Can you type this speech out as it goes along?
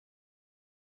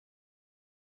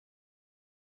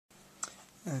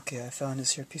Okay, I found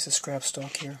this here piece of scrap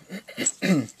stock here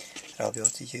that I'll be able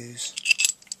to use.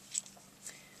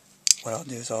 What I'll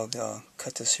do is I'll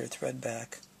cut this here thread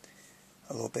back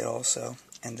a little bit also,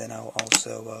 and then I'll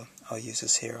also I'll use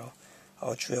this here.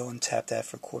 I'll drill and tap that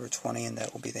for 1/4 and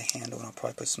that will be the handle, and I'll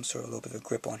probably put some sort of a little bit of a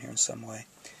grip on here in some way.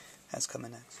 That's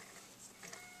coming next.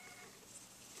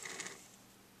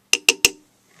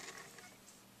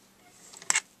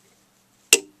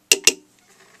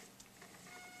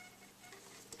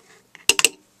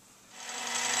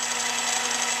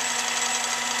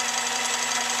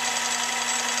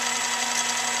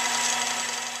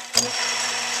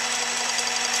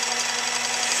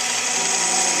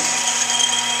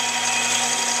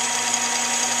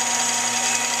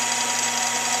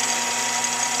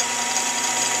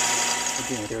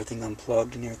 Again, with everything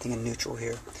unplugged and everything in neutral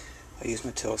here, I use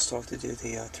my tail stalk to do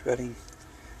the threading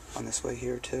on this way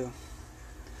here too.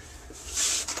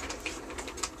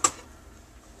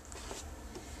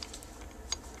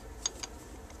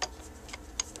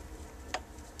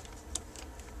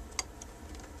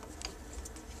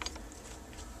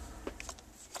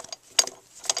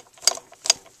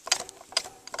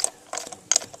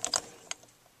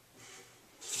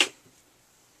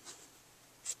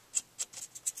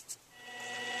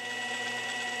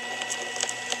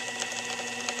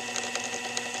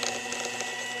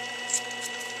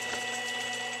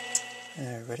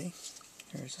 Ready?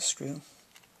 Here's the screw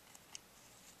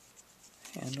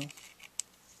handle.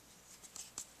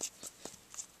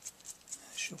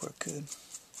 That should work good.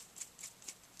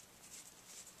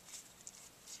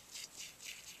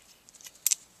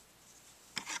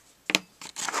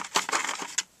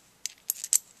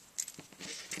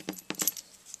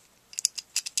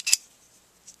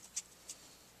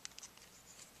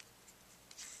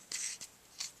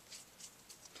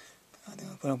 I think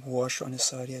I'll put a washer on this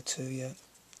side yet too yet.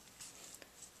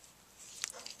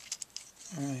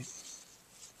 Alright.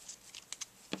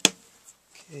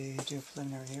 Okay, do a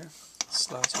preliminary here.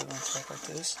 Slides it on top like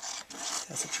this.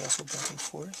 That's adjustable back and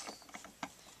forth.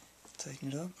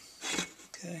 Tighten it up.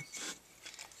 Okay.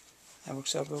 That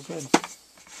works out real good.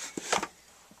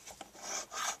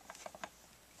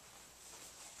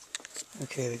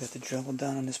 Okay, we got the dremel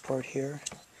down on this part here.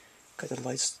 Got the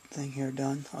lights thing here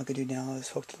done. All I can do now is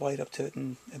hook the light up to it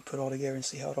and put it all together and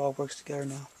see how it all works together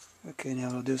now. Okay, now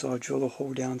what I'll do is I'll drill a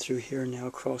hole down through here now,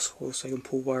 a cross hole, so I can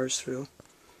pull wires through.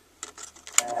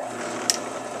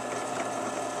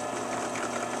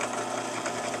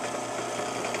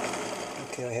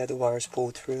 Okay, I had the wires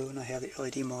pulled through, and I have the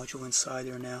LED module inside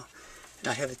there now, and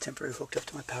I have it temporarily hooked up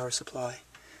to my power supply.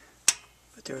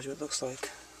 But there's what it looks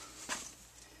like.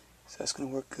 So that's going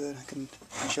to work good. I can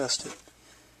adjust it.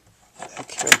 Back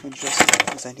here I can adjust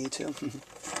it as I need to.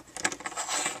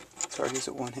 It's hard to use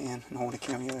it with one hand and hold the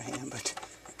camera in the other hand, but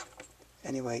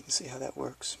anyway, you can see how that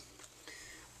works.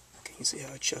 Okay, you can see how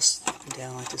it adjusts up and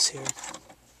down like this here.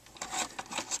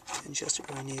 And adjust it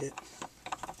where I need it.